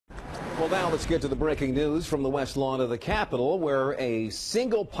Well, now let's get to the breaking news from the west lawn of the Capitol, where a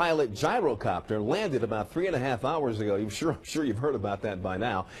single-pilot gyrocopter landed about 3.5 hours ago. I'm sure you've heard about that by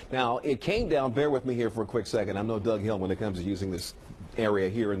now. Now, it came down, bear with me here for a quick second. I'm no Doug Hill when it comes to using this area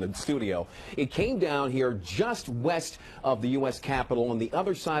here in the studio. It came down here just west of the U.S. Capitol on the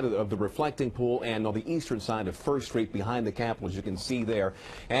other side of the reflecting pool and on the eastern side of First Street behind the Capitol, as you can see there.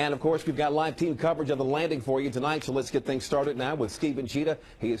 And, of course, we've got live team coverage of the landing for you tonight, so let's get things started now with Stephen Cheetah.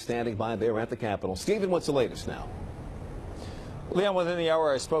 He is standing by there at the Capitol. Stephen, what's the latest now? Leon, within the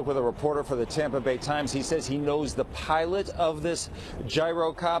hour, I spoke with a reporter for the Tampa Bay Times. He says he knows the pilot of this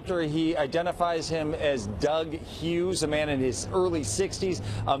gyrocopter. He identifies him as Doug Hughes, a man in his early 60s,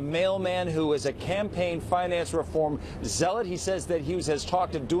 a mailman who is a campaign finance reform zealot. He says that Hughes has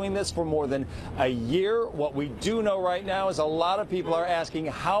talked of doing this for more than a year. What we do know right now is a lot of people are asking,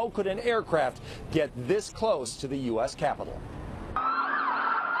 how could an aircraft get this close to the U.S. Capitol?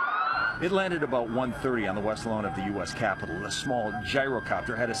 It landed about 1:30 on the west lawn of the U.S. Capitol. The small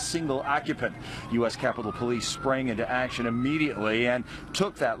gyrocopter had a single occupant. U.S. Capitol Police sprang into action immediately and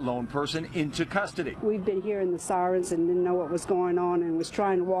took that lone person into custody. We've been hearing the sirens and didn't know what was going on and was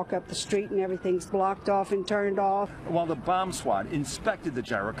trying to walk up the street and everything's blocked off and turned off. While the bomb squad inspected the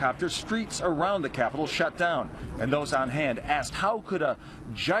gyrocopter, streets around the Capitol shut down. And those on hand asked, how could a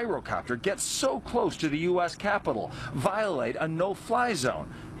gyrocopter get so close to the U.S. Capitol, violate a no-fly zone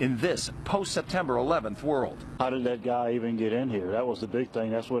in this post-September 11th world? How did that guy even get in here? That was the big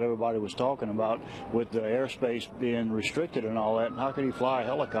thing. That's what everybody was talking about with the airspace being restricted and all that. And how could he fly a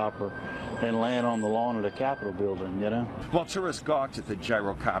helicopter and land on the lawn of the Capitol building, you know? While tourists gawked at the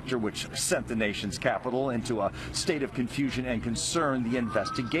gyrocopter, which sent the nation's capital into a state of confusion and concern, the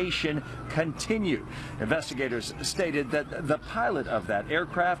investigation continued. Investigators stated that the pilot of that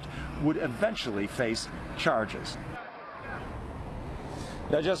aircraft would eventually face charges.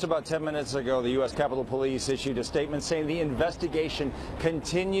 Now, just about 10 minutes ago, the U.S. Capitol Police issued a statement saying the investigation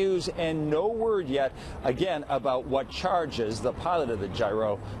continues and no word yet, again, about what charges the pilot of the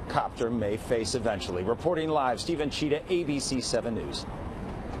gyrocopter may face eventually. Reporting live, Stephen Cheetah, ABC 7 News.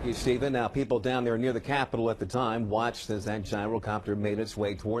 Thank you, Stephen. Now, people down there near the Capitol at the time watched as that gyrocopter made its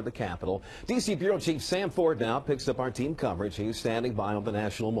way toward the Capitol. D.C. Bureau Chief Sam Ford now picks up our team coverage. He's standing by on the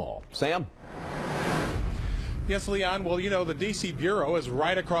National Mall. Sam? Yes, Leon. Well, you know, the D.C. Bureau is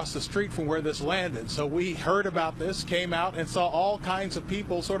right across the street from where this landed. So we heard about this, came out, and saw all kinds of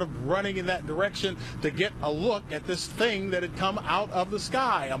people sort of running in that direction to get a look at this thing that had come out of the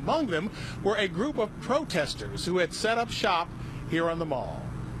sky. Among them were a group of protesters who had set up shop here on the mall.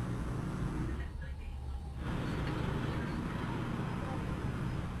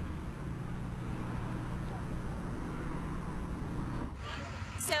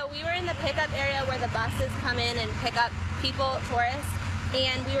 So we were in the pickup area where the buses come in and pick up people, tourists,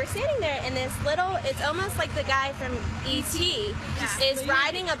 and we were standing there and this little, it's almost like the guy from E.T. is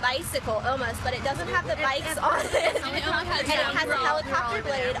riding a bicycle almost, but it doesn't have the bikes on it. And it has a helicopter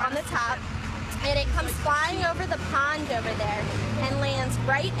blade on the top, and it comes flying over the pond over there and lands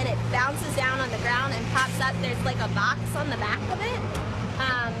right, and it bounces down on the ground and pops up. There's like a box on the back of it,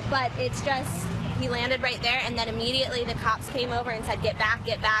 but it's just, he landed right there, and then immediately the cops came over and said, get back,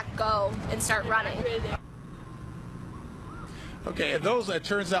 go, and start running. Okay, and those, it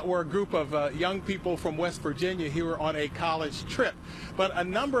turns out, were a group of young people from West Virginia here on a college trip. But a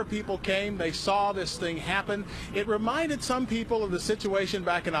number of people came, they saw this thing happen. It reminded some people of the situation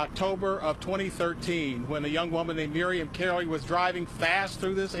back in October of 2013 when a young woman named Miriam Carey was driving fast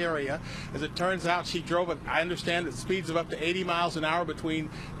through this area. As it turns out, she drove at, I understand, at speeds of up to 80 miles an hour between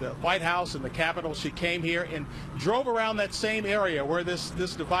the White House and the Capitol. She came here and drove around that same area where this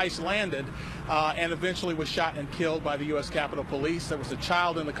device landed and eventually was shot and killed by the U.S. Capitol Police. There was a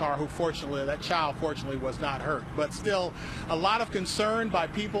child in the car who that child fortunately was not hurt. But still, a lot of concern by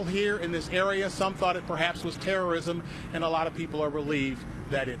people here in this area. Some thought it perhaps was terrorism, and a lot of people are relieved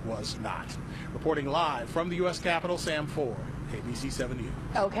that it was not. Reporting live from the U.S. Capitol, Sam Ford, ABC 7 News.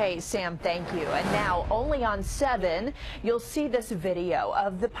 Okay, Sam, thank you. And now, only on 7, you'll see this video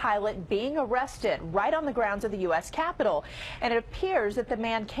of the pilot being arrested right on the grounds of the U.S. Capitol. And it appears that the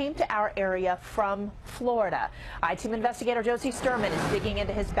man came to our area from Florida. I-Team investigator Josie Sturman is digging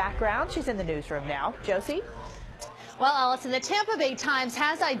into his background. She's in the newsroom now. Josie? Well, Allison, the Tampa Bay Times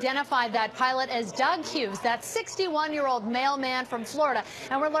has identified that pilot as Doug Hughes, that 61-year-old mailman from Florida.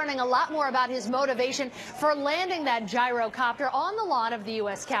 And we're learning a lot more about his motivation for landing that gyrocopter on the lawn of the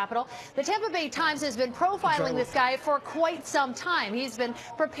U.S. Capitol. The Tampa Bay Times has been profiling this guy for quite some time. He's been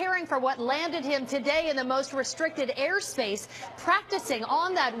preparing for what landed him today in the most restricted airspace, practicing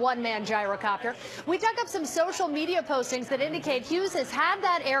on that one-man gyrocopter. We dug up some social media postings that indicate Hughes has had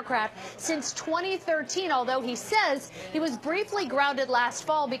that aircraft since 2013, although he says he was briefly grounded last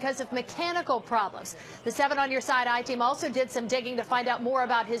fall because of mechanical problems. The 7 on Your Side I-Team also did some digging to find out more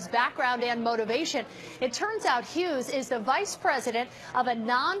about his background and motivation. It turns out Hughes is the vice president of a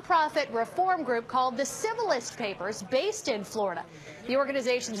nonprofit reform group called the Civilist Papers, based in Florida. The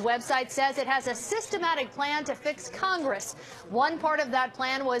organization's website says it has a systematic plan to fix Congress. One part of that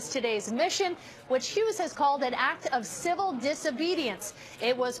plan was today's mission, which Hughes has called an act of civil disobedience.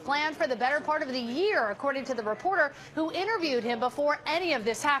 It was planned for the better part of the year, according to the reporter who interviewed him before any of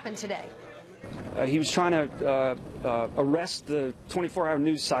this happened today. He was trying to arrest the 24-hour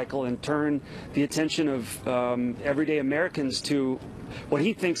news cycle and turn the attention of everyday Americans to what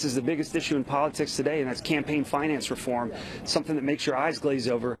he thinks is the biggest issue in politics today, and that's campaign finance reform, something that makes your eyes glaze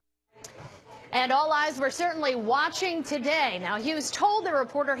over. And all eyes were certainly watching today. Now, Hughes told the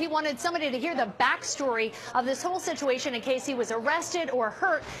reporter he wanted somebody to hear the backstory of this whole situation in case he was arrested or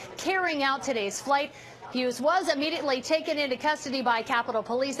hurt carrying out today's flight. Hughes was immediately taken into custody by Capitol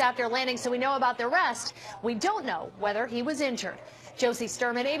Police after landing, so we know about the rest. We don't know whether he was injured. Josie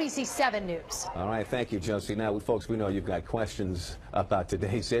Sturman, ABC 7 News. All right, thank you, Josie. Now, folks, we know you've got questions about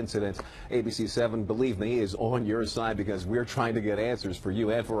today's incident. ABC 7, believe me, is on your side because we're trying to get answers for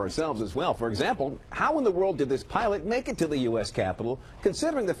you and for ourselves as well. For example, how in the world did this pilot make it to the U.S. Capitol,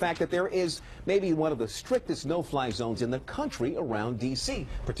 considering the fact that there is maybe one of the strictest no-fly zones in the country around D.C.,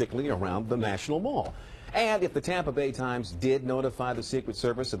 particularly around the National Mall? And if the Tampa Bay Times did notify the Secret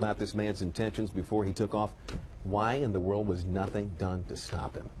Service about this man's intentions before he took off, why in the world was nothing done to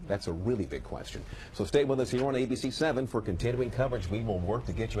stop him? That's a really big question. So stay with us here on ABC 7 for continuing coverage. We will work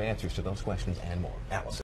to get you answers to those questions and more. Allison.